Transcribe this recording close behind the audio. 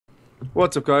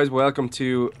What's up, guys? Welcome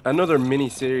to another mini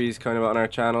series kind of on our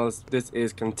channels. This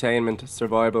is Containment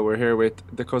Survival. We're here with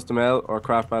the Custom L or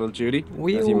Craft Battle Judy,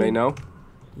 as you may Wheel. know,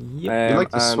 Yep. You like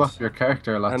to and swap your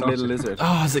character a lot, don't Little you? Lizard.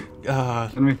 Oh, is it?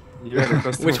 Didn't we? You're the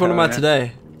custom. Which one am I guy.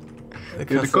 today?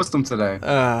 You're the custom today.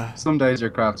 Some days you're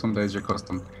craft, some days you're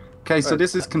custom. Okay, so Right.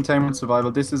 this is Containment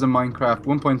Survival. This is a Minecraft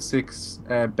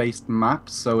 1.6 based map,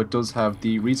 so it does have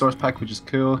the resource pack, which is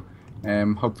cool.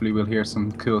 Hopefully we'll hear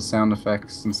some cool sound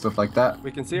effects and stuff like that. We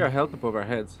can see our health above our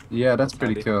heads. Yeah, that's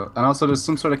pretty handy. cool. And also there's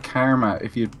some sort of karma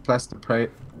if you press the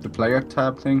player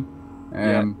tab thing.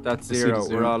 Yeah, that's you see zero.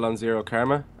 the We're all on zero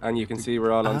karma, and you can see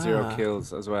we're all on zero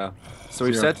kills as well. So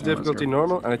we've Zero set the karma, difficulty zero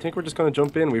normal, and I think we're just going to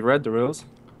jump in. We've read the rules.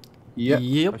 Yeah. I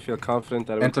Yep. feel confident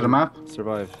that we Enter the can map.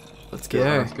 survive. Let's Yeah,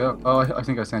 go. let's go. Oh, I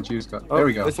think I sent you, Scott. Oh, there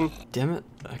we go. Listen, Damn it.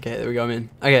 Okay, there we go. I'm in.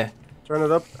 Okay. turn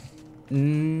it up.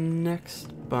 Next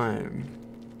biome.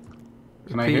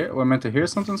 Can I hear? We're meant to hear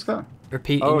something, Scott?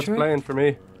 Repeat Oh, it's intro. playing for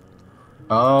me.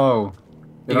 Oh, it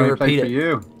You can only repeat played for it.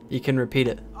 you. You can repeat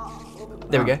it.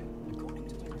 There we go. According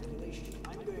to my calculation,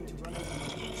 I'm going to run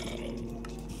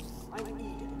I'm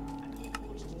needed an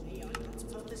ecological AI that's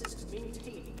purpose is to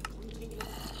maintain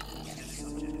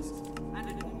subjects and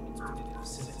an environment within the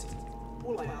facility.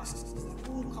 All I ask is that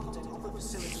all content of the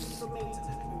facility remains as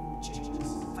it only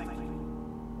changes. Thank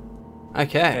you.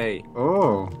 Okay. Hey.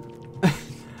 Oh,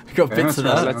 I got Okay, bits of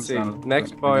that's that. right. Let's see. Sounds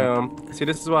Next like- biome. See,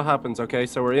 this is what happens, okay?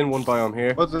 So we're in one biome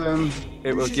here. but then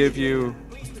It will give you...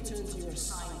 Please return to your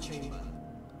assigned chamber.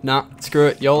 Nah, screw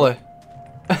it. YOLO.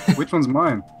 which one's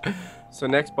mine? So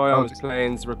next biome is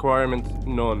plains, requirement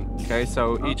none, okay?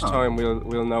 So each time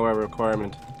we'll know our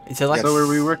requirement. It said like. So are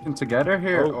we working together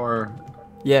here, Oh. or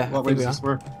Yeah. what I way think does we are. this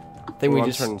work? I think we I'm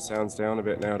just. turning sounds down a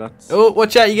bit now. That's... Oh,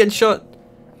 watch out! You're getting shot.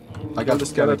 I Got got the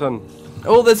skeleton.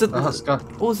 Oh, there's a. Scott.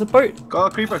 Oh, there's a boat. Oh,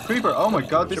 creeper! Oh my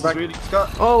God, this is back. really Scott.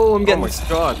 Oh, I'm Oh getting. my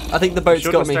god. I think the We boat's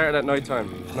shouldn't got have me. started at night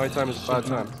time. Night time is a bad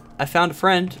time. I found a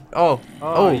friend. Oh.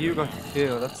 Oh, you got the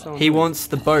kill. That's so He nice. wants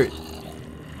the boat.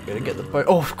 Gotta get the boat.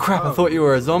 Oh crap! I Oh. thought you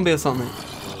were a zombie or something.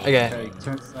 Okay, Okay,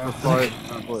 turn it down. Five.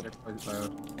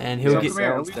 and So he'll Yeah, get. come here,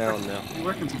 sounds are we down working- now. we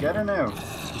working together now?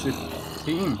 Is it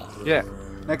team? Yeah.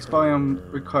 Next biome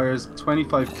requires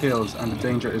 25 kills and the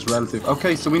danger is relative.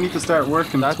 Okay, so we need to start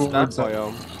working That's that towards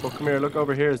biome. But come here, look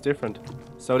over here is different.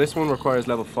 So this one requires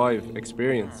level 5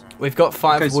 experience. We've got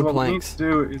 5 Okay, so wood what planks. we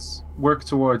need to do is work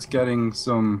towards getting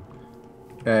some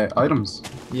items,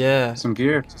 Yeah. some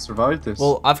gear to survive this.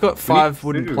 Well, I've got 5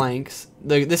 wooden food. planks.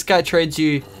 This guy trades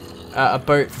you a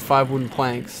boat for 5 wooden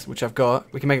planks, which I've got.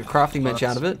 We can make a crafting bench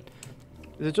out of it.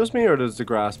 Is it just me or does the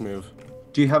grass move?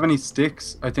 Do you have any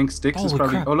sticks? I think sticks is Holy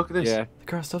probably. crap. Oh, look at this. Yeah. The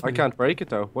grass stuff. I can't break it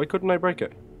though. Why couldn't I break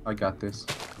it? I got this.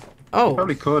 Oh.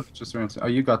 Probably could just around. Oh,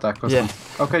 you got that custom.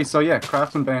 Okay, so yeah,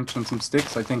 crafting bench and some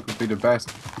sticks I think would be the best.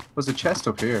 There's a chest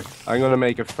up here. I'm gonna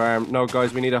make a farm. No,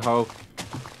 guys, we need a hoe.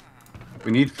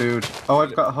 We need food. Oh,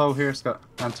 I've got a hoe here, Scott,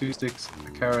 and 2 sticks,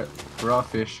 a carrot, raw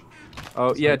fish.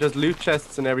 Oh, yeah, there's loot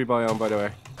chests in every biome, by the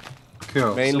way.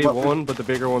 Cool. Mainly So what- one, but the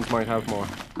bigger ones might have more.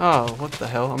 Oh, what the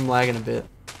hell? I'm lagging a bit.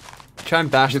 Try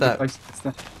and bash Hit the that. place.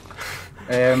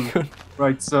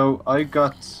 Right, so I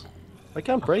got I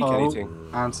can't break hoe anything.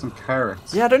 and some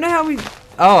carrots. Yeah, I don't know how we.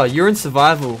 Oh, you're in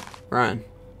survival, Ryan.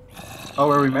 Oh,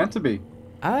 are we meant to be?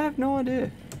 I have no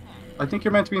idea. I think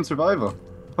you're meant to be in survival.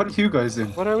 What are you guys in?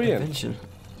 What are we in? Adventure.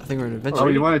 I think we're in adventure. Oh,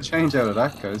 you want to change out of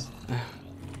that, guys?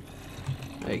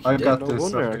 Like, I've got No this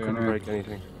wonder I up here couldn't anyway. break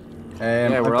anything. Yeah,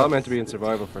 Yeah, we're all meant to be in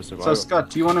survival for So survival. Scott,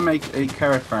 do you want to make a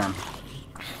carrot farm?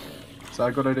 Is that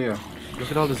a good idea?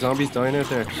 Look at all the zombies dying out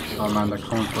there. Oh man, they're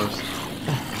coming for us.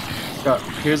 Scott,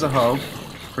 here's a hoe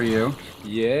for you.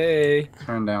 Yay!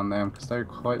 Turn down them because they're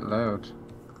quite loud.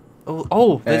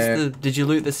 Oh, there's the. Did you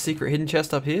loot the secret hidden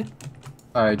chest up here?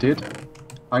 I did.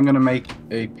 I'm gonna make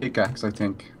a pickaxe. I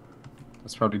think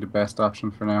that's probably the best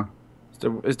option for now.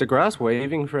 Is the grass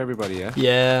waving for everybody, yeah?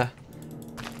 Yeah.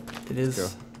 It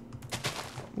is.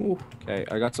 Ooh. Okay,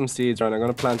 I got some seeds, right? I'm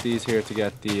gonna plant these here to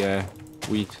get the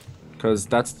wheat. Because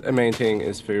that's the main thing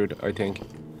is food, I think.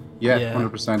 Yeah, Yeah.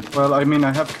 100%. Well, I mean,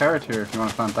 I have carrot here if you want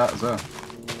to plant that as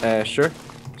well. Sure.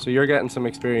 So you're getting some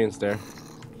experience there.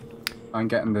 I'm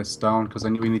getting this stone because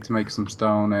we need to make some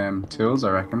stone tools, I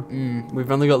reckon.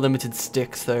 We've only got limited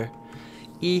sticks though.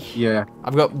 Eek. Yeah.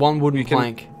 I've got 1 wooden We can-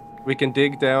 plank. We can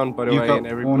dig down, by the You've way, got and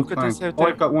every... one Look at plank. this out Oh, there.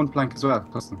 I've got 1 plank as well.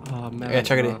 Custom. Oh, man. Yeah,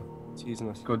 check it oh, out. Teasing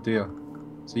us. Good deal.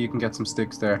 So you can get some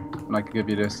sticks there, and I can give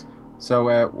you this.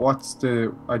 So what's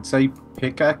the? I'd say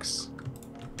pickaxe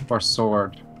or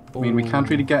sword. I mean, we can't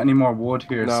really get any more wood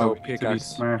here, so No, we need to be pickaxe.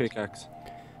 smart. Pickaxe.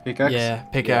 Pickaxe. Yeah,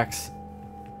 pickaxe.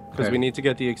 Because we need to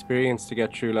get the experience to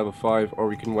get through level 5, or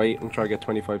we can wait and try to get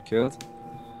 25 kills.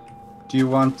 Do you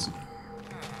want...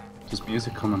 There's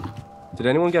music coming. Did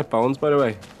anyone get bones, by the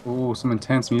way? Oh, some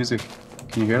intense music.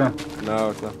 Can you hear that? No,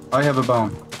 it's not. I have a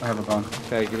bone. I have a bone.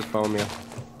 Okay, give us bone meal.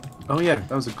 Oh yeah,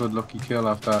 that was a good lucky kill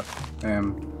off that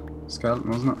skeleton,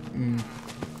 wasn't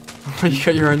it? You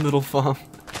got your own little farm.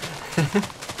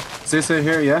 Is this it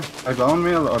here, yeah? I bone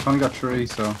meal? I've only got 3,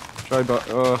 so... Try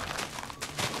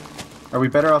Are we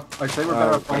better off... I'd say we're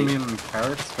better off bone wait. meal and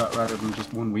carrots rather than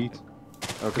just 1 wheat.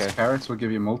 Okay. Because carrots will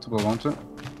give you multiple, won't it?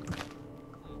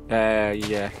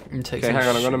 Yeah. Take Okay, some hang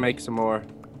on. I'm gonna shit. make some more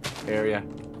area.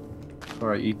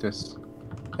 Before I eat this.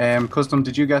 Custom,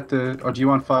 did you get the... Or do you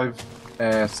want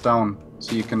 5 stone?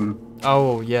 So you can...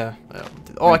 Oh yeah.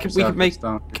 Oh, we could yourself a make.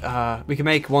 stone. We can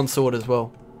make 1 sword as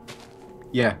well.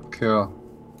 Yeah, cool.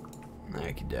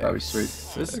 That'd That'd be sweet.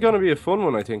 This is gonna be a fun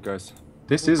one, I think, guys.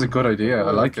 This is a good idea. I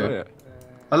like Try it.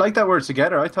 I like that we're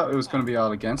together. I thought it was going to be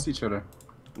all against each other.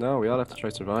 No, we all have to try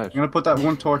to survive. I'm going to put that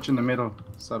 1 torch in the middle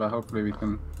so that hopefully we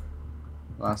can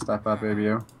last that bad baby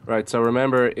out. Right, so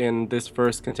remember, in this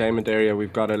first containment area,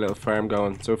 we've got a little farm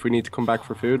going. So if we need to come back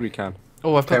for food, we can.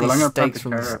 Oh, I've got Okay, well, I'm these gonna plant steaks the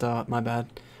from the carrot. start. My bad.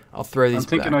 I'll throw these I'm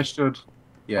thinking back. I should...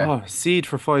 Yeah. Oh, seed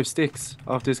for 5 sticks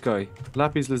off this guy.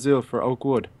 Lapis lazuli for oak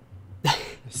wood.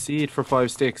 Seed for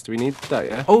 5 sticks. Do we need that,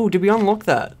 yeah? Oh, did we unlock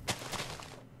that?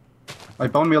 I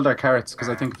bone mealed our carrots because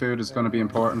I think food is going to be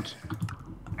important.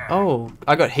 Oh,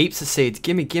 I got heaps of seeds.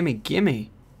 Gimme, gimme, gimme.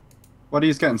 What are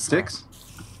you getting? Sticks?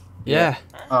 Yeah.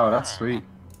 Oh, that's sweet.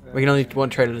 We can only do 1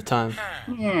 trade at a time.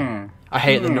 Yeah. I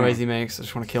hate the noise he makes. I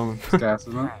just want to kill him. Gas,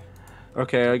 isn't it?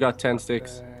 Okay, I got 10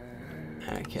 sticks.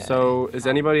 Okay. So, is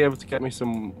anybody able to get me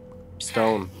some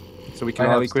stone? So we can I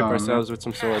all have equip stone, ourselves with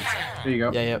some swords. There you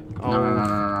go. Yeah, yep. No,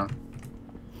 Oh, no.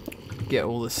 get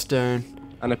all the stone.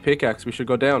 And a pickaxe, we should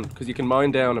go down. Because you can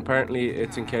mine down. Apparently,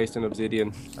 it's encased in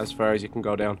obsidian as far as you can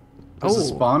go down. There's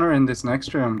a Oh. spawner in this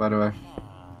next room, by the way.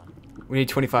 We need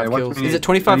 25 Yeah, what do kills. we Is need? it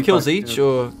 25 kills 25 each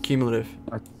or cumulative?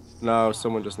 No,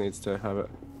 someone just needs to have it.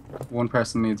 1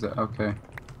 person needs it. Okay.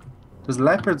 There's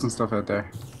leopards and stuff out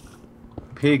there.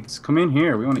 Pigs, come in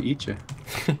here. We want to eat you.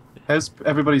 How's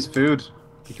everybody's food?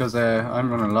 Because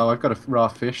I'm running low. I've got a raw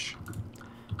fish.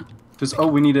 Oh,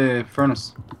 we need a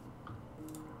furnace.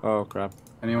 Oh, crap.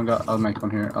 Anyone got? I'll make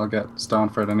one here. I'll get stone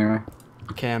for it anyway.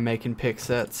 Okay, I'm making pick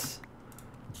sets.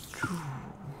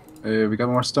 We got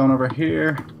more stone over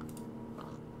here.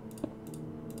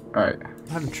 Alright. I'm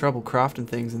having trouble crafting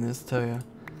things in this, I tell you.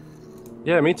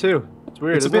 Yeah, me too. It's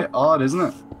weird, It's a isn't bit odd, isn't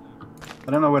it?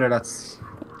 I don't know whether that's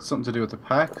something to do with the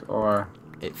pack or...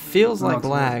 It feels No, like it's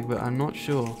not. lag, but I'm not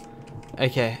sure.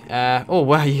 Okay, oh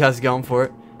wow, you guys are going for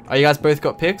it. Are you guys both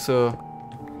got picks, or...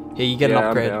 Here, you get an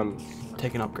upgrade. I'm down.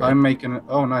 Take an upgrade. I'm making...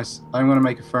 Oh, nice. I'm going to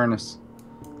make a furnace.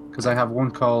 Because I have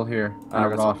 1 coal here and I a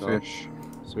got raw some coal. fish.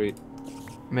 Sweet.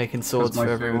 Making 'Cause swords my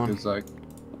for food everyone. is like...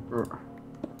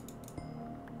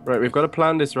 Right, we've got to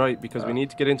plan this right because we need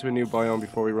to get into a new biome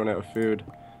before we run out of food.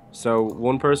 So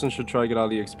one person should try get all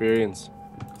the experience.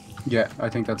 Yeah, I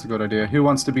think that's a good idea. Who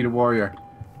wants to be the warrior?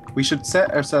 We should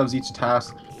set ourselves each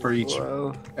task for each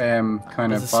Well,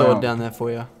 kind There's of a sword biome. down there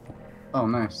for you. Oh,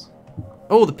 nice.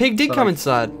 Oh, the pig did So come like-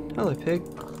 inside. Hello, pig.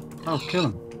 Oh, kill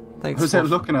him. I Thanks. was there for-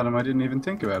 looking at him. I didn't even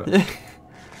think about it.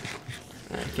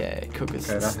 Okay, cook us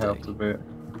Okay, some that helped a steak.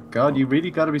 bit. God, you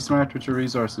really got to be smart with your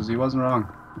resources. He wasn't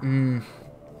wrong.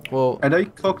 Well, Are they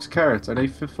cooked carrots? Are they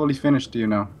fully finished, do you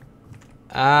know?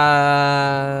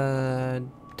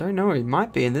 don't know. It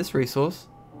might be in this resource.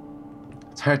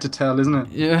 It's hard to tell, isn't it?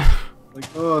 Yeah. Like,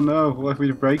 oh no, what if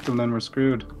we break them, then we're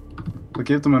screwed. We'll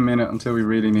give them a minute until we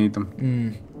really need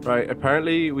them. right,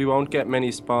 apparently we won't get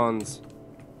many spawns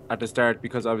at the start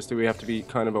because obviously we have to be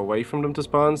kind of away from them to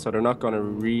spawn, so they're not going to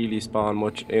really spawn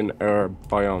much in our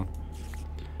biome.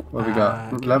 What have we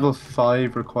got? Okay. Level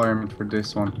 5 requirement for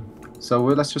this one. So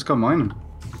let's just go mining.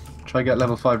 Try get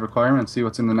level 5 requirement, see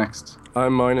what's in the next.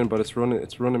 I'm mining, but it's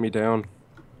running me down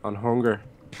on hunger.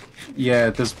 Yeah,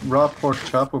 there's raw pork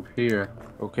chop up here.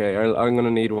 Okay, I'm going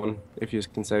to need one if you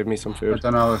can save me some I food.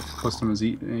 don't know if custom has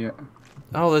eaten it yet.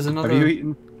 Oh, there's another. Have you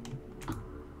eaten?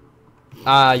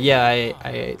 Yeah, I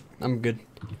ate. I'm good.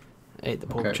 I ate the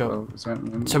pork Okay, chop. well, is there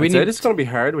anything- So we I'd say need. this is going to be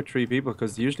hard with 3 people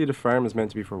because usually the farm is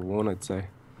meant to be for 1, I'd say.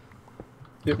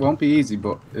 It won't be easy,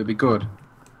 but it'll be good.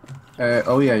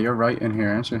 Oh yeah, you're right in here,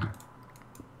 aren't you?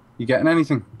 You getting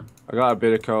anything? I got a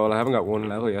bit of coal. I haven't got 1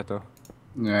 level yet though.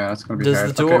 Yeah, that's gonna be Does hard.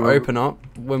 the door Okay, well, open up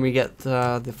when we get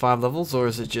the 5 levels, or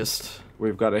is it just?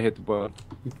 We've got to hit the button.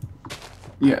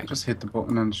 Yeah, just hit the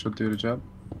button and it should do the job.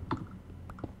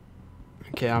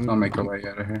 Okay, I'll make a way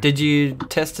out of here. Did you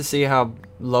test to see how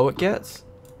low it gets?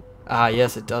 Ah,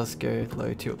 yes, it does go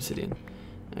low to obsidian.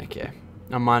 Okay,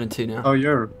 I'm mining 2 now. Oh,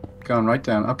 you're going right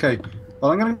down. Okay,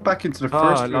 Well, I'm gonna go back into the Oh,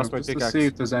 first I room lost my just to pickaxe. see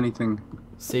if there's anything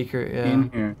Secret, yeah.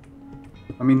 in here.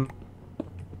 I mean,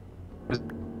 there's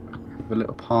a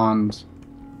little pond.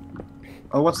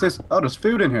 Oh, what's this? Oh, there's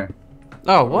food in here.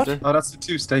 Oh, was what? there? Oh, that's the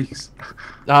 2 steaks.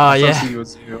 Ah, yeah. See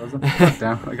what's here, wasn't it? God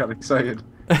damn, I got excited.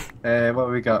 What have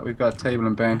we got? We've got table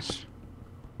and bench.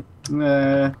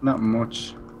 Not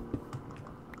much.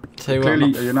 Tell you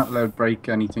Clearly, what, you're not allowed to break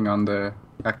anything on the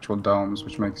actual domes,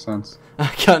 which makes sense. I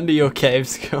can't do your cave,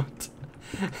 Scott.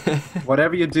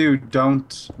 Whatever you do,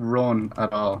 don't run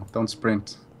at all. Don't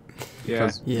sprint. Yeah.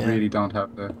 Because Yeah. you really don't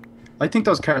have the... I think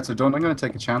those carrots are done. I'm going to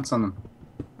take a chance on them.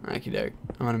 Okie doke.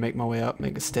 I'm gonna make my way up,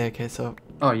 make a staircase up.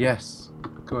 Oh, yes.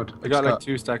 Good. I got like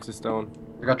 2 stacks of stone.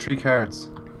 I got 3 carrots.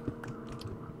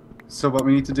 So what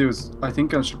we need to do is... I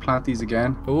think I should plant these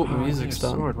again. Oh, the music's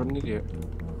done. Sword, what an idiot.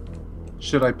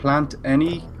 Should I plant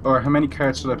any... Or how many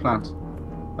carrots should I plant?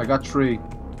 I got 3,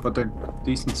 but they're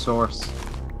decent source.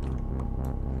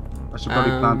 I should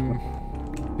probably plant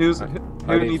one. Who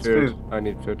I needs food? I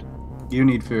need food. You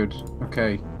need food.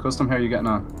 Okay. Custom, how are you getting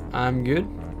on? I'm good.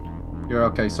 You're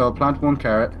okay. So I'll plant 1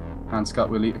 carrot, and Scott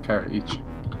will eat a carrot each.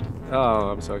 Oh,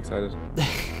 I'm so excited.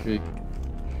 3.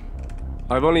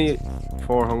 I've only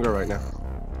 4 hunger right now.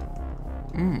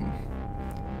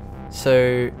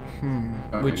 So,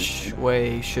 Oh, which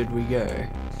way should we go?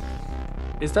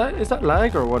 Is that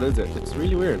lag or what is it? It's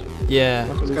really weird. Yeah,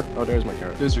 Oh, there's my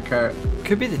carrot. There's your carrot.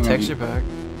 could be the Yeah, texture pack.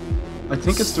 I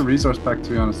think it's the resource pack, to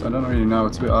be honest. I don't really know.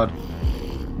 It's a bit odd.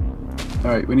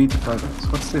 Alright, we need to try this.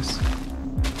 What's this?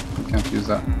 We can't use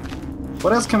that.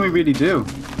 What else can we really do?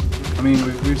 I mean,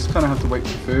 we just kind of have to wait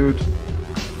for food.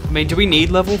 I mean, do we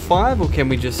need level 5 or can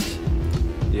we just...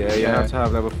 Yeah, you Yeah. have to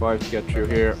have level 5 to get through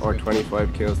here, or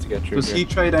 25 kills to get through Does here. he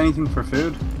trade anything for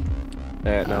food?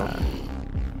 No.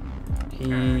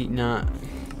 Nah.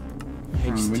 We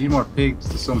need more pigs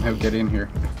to somehow get in here.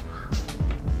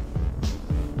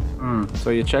 So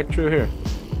you check through here?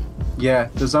 Yeah,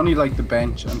 there's only like the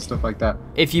bench and stuff like that.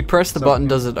 If you press the So- button,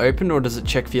 does it open or does it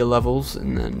check for your levels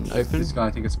and then open? I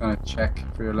think it's going to check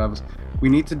for your levels. We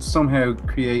need to somehow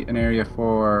create an area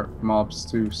for mobs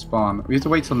to spawn. We have to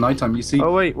wait till nighttime. You see,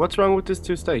 Oh wait, what's wrong with this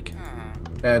 2 steak?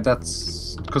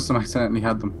 that's custom accidentally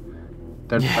had them.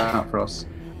 They're not for us.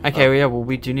 Okay, well, yeah, well,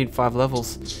 we do need 5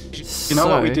 levels. You know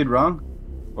what we So- did wrong?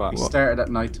 What? We started at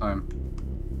nighttime.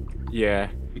 Yeah.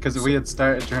 Because if we had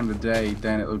started during the day,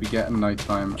 then it would be getting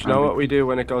nighttime. Do you know what we do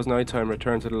when it goes nighttime?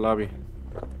 Return to the lobby.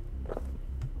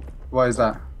 Why is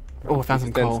that? Oh, I found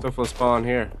some Then coal. stuff will spawn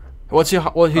here. What's your...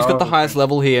 Who's got the Oh, highest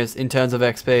level here in terms of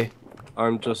XP?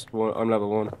 I'm level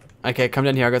 1. Okay, come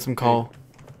down here, I got some coal.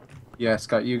 Yeah,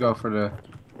 Scott, you go for the...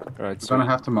 Alright, We're so going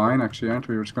to have to mine, actually, aren't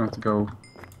we? We're just going to have to go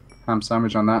ham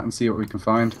sandwich on that and see what we can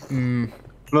find.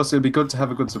 Plus, it'd be good to have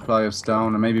a good supply of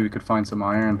stone, and maybe we could find some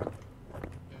iron.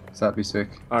 So that'd be sick.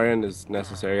 iron is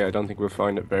necessary. I don't think we'll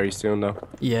find it very soon though.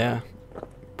 Yeah.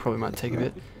 Probably might take a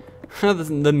bit.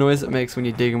 The noise it makes when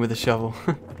you're digging with a shovel.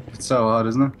 It's so odd,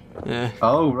 isn't it? Yeah.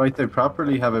 Oh, right, they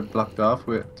properly have it blocked off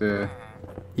with the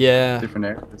Yeah. different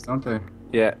areas, don't they?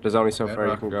 Yeah, there's only so far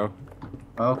you Bedrock. can go.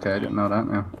 Okay, I didn't know that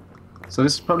now. So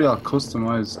this is probably all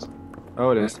customized.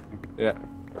 Oh, it is. Yeah.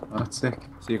 Oh, that's sick.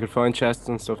 So you could find chests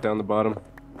and stuff down the bottom.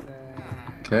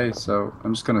 Okay, so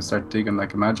I'm just gonna start digging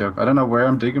like a mad joke. I don't know where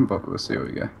I'm digging, but we'll see what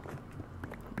we get.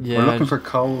 Yeah. We're looking for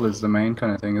coal is the main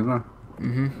kind of thing, isn't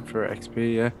it? For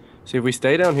XP, yeah. See, if we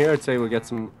stay down here, I'd say we'll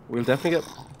definitely get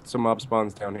some mob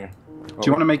spawns down here. Do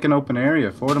you want to make an open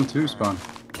area for them to spawn?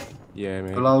 Yeah,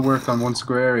 maybe. We'll all work on one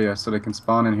square area so they can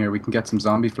spawn in here. We can get some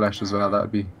zombie flesh as well.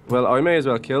 That'd be. Well, I may as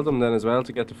well kill them then as well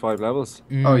to get to 5 levels.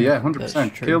 Oh yeah, that's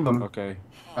 100%. true. Kill them Okay.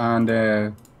 and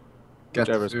get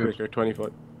the Whichever's food. quicker,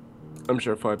 25. I'm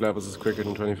sure 5 levels is quicker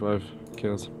than 25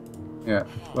 kills. Yeah.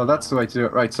 Well, that's the way to do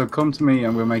it. Right. So come to me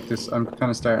and we'll make this. I'm kind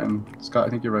of starting. Scott, I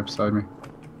think you're right beside me.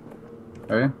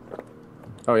 Are you?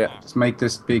 Oh yeah. Just make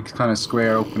this big kind of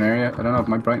square open area. I don't know if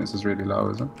my brightness is really low,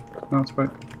 is it? No, it's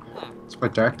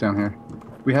quite dark down here.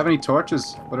 We have any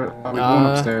torches? What are we going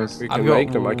upstairs? We I've can got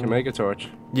make them. I can make a torch.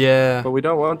 Yeah. But we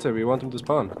don't want to. We want them to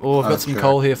spawn. Oh, I've got some Okay.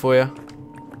 coal here for you.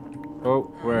 Oh,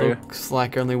 where are you? Looks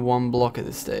like only 1 block at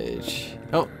this stage.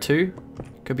 Oh, 2.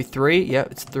 Could be 3.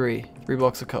 Yep, it's 3. 3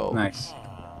 blocks of coal. Nice.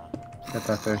 Get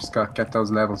that there, Scott. Get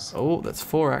those levels. Oh, that's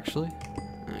 4 actually.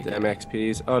 The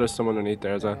MXPs. Oh, there's someone underneath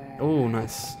there as well. Oh,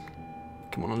 nice.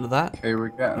 Come on under that. Okay, we're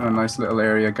getting a nice little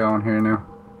area going here now.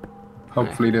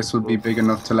 Hopefully this will be big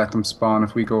enough to let them spawn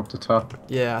if we go up the top.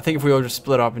 Yeah, I think if we all just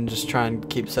split up and just try and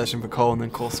keep searching for coal and then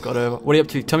call Scott over. What are you up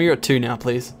to? Tell me you're at 2 now,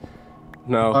 please.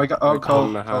 No. Oh, I got like coal.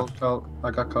 1.5. Coal.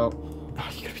 I got coal. Oh,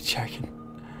 you gotta be joking.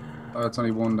 Oh, it's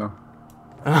only 1 though.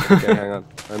 Okay, hang on.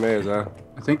 I may as well.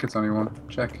 I think it's only 1.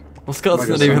 Check. Well, Scott's Like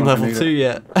not I even said, level I need 2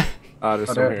 yet. Ah, there's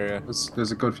Oh, some there, here, yeah.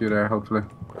 there's a good few there, hopefully.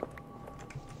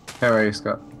 How are you,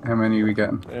 Scott? How many are we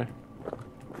getting? Yeah.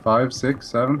 5, 6,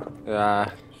 7?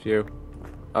 Ah, few.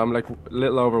 I'm like a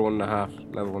little over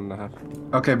 1.5, level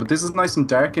 1.5. Okay, but this is nice and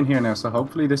dark in here now, so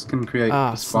hopefully this can create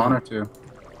Ah, a spawn or snap. two.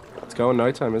 It's going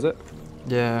nighttime, is it?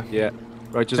 Yeah. Yeah.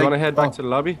 Right, just Take- want to head back oh. to the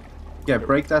lobby? Yeah,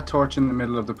 break that torch in the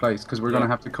middle of the place, because we're Yeah. going to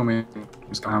have to come in and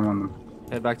spam on them.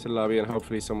 Head back to the lobby and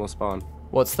hopefully some will spawn.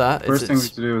 What's that? First thing we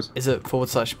have to do is... Is it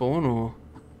 /spawn or?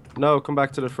 No, come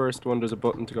back to the first one. There's a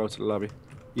button to go to the lobby.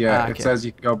 Yeah, Ah, it okay. says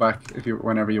you can go back if you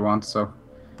whenever you want, so...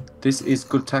 This is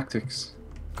good tactics.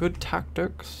 Good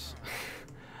tactics.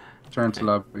 Turn to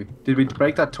lobby. Did we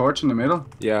break that torch in the middle?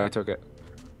 Yeah, I took it.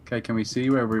 Okay, can we see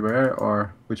where we were,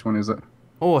 or which one is it?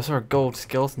 Oh, I saw a gold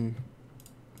skeleton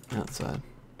outside.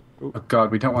 Oh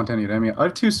god, we don't want any of them yet. I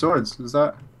have 2 swords, is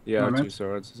that... Yeah, what I 2 meant?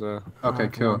 swords as well. Okay, Oh,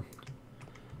 cool.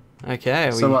 Okay.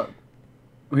 So what?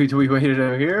 Do we wait it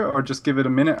out here, or just give it a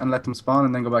minute and let them spawn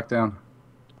and then go back down?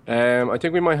 I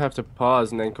think we might have to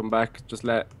pause and then come back. Just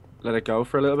let it go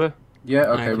for a little bit. Yeah,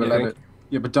 okay, Okay. we'll let it...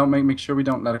 Yeah, but don't make sure we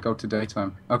don't let it go to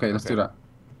daytime. Okay, let's do that.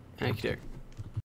 Okie doke.